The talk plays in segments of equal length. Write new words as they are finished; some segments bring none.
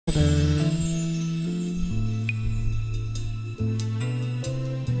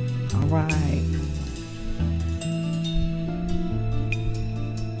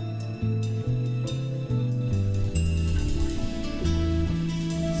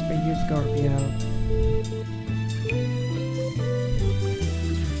Scorpio.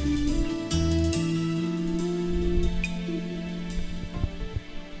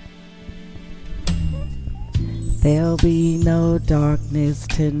 There'll be no darkness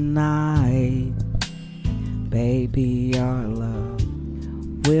tonight. Baby, our love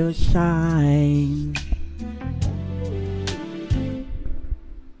will shine.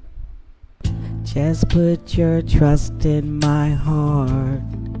 Just put your trust in my heart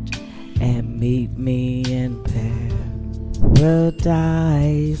and meet me in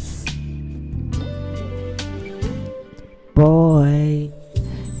paradise. Boy,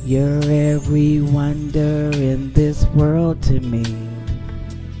 you're every wonder in this world to me.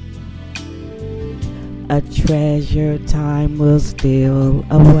 A treasure time will steal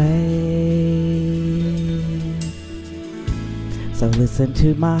away. So listen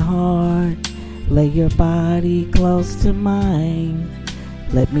to my heart. Lay your body close to mine.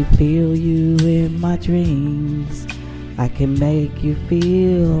 Let me feel you in my dreams. I can make you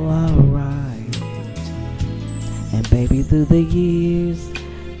feel alright. And baby, through the years,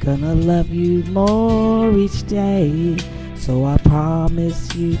 gonna love you more each day. So I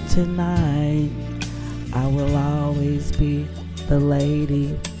promise you tonight, I will always be the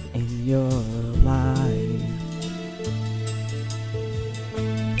lady in your life.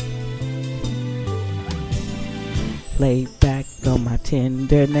 Lay back on my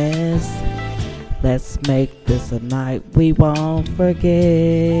tenderness. Let's make this a night we won't forget.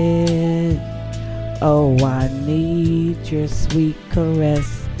 Oh, I need your sweet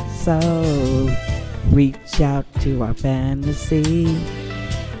caress. So reach out to our fantasy.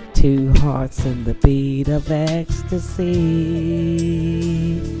 Two hearts in the beat of ecstasy.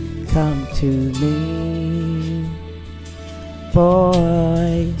 Come to me,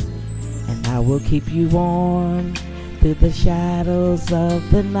 boy, and I will keep you warm through the shadows of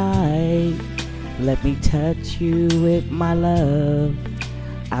the night. Let me touch you with my love.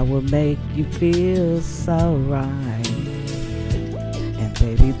 I will make you feel so right. And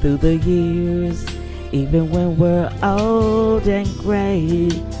baby, through the years, even when we're old and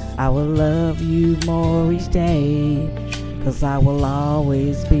gray, I will love you more each day. 'Cause I will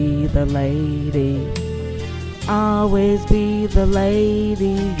always be the lady. Always be the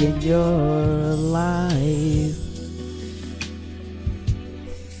lady in your life.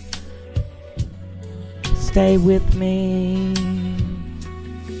 Stay with me.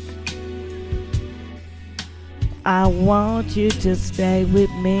 I want you to stay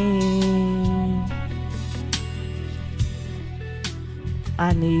with me.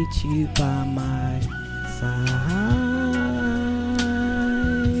 I need you by my side.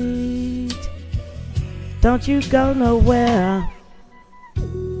 Don't you go nowhere,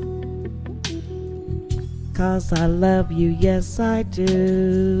 'cause I love you, yes I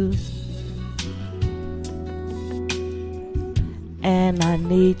do. And I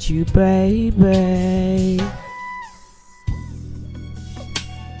need you, baby,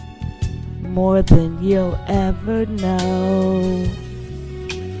 more than you'll ever know.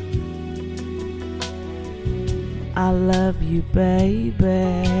 I love you,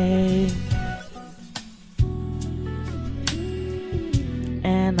 baby,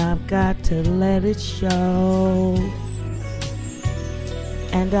 and I've got to let it show.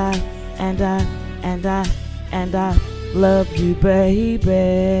 And I love you,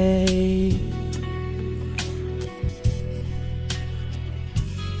 baby.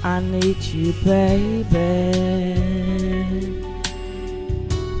 I need you, baby.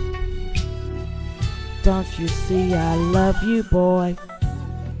 Don't you see I love you, boy?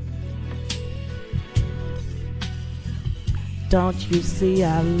 Don't you see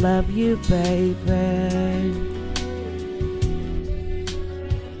I love you, baby?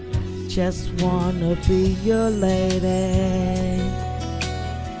 Just wanna be your lady.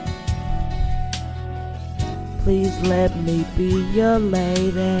 Please let me be your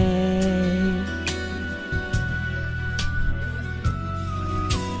lady.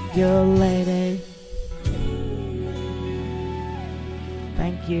 Your lady.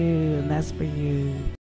 Thank you, and that's for you.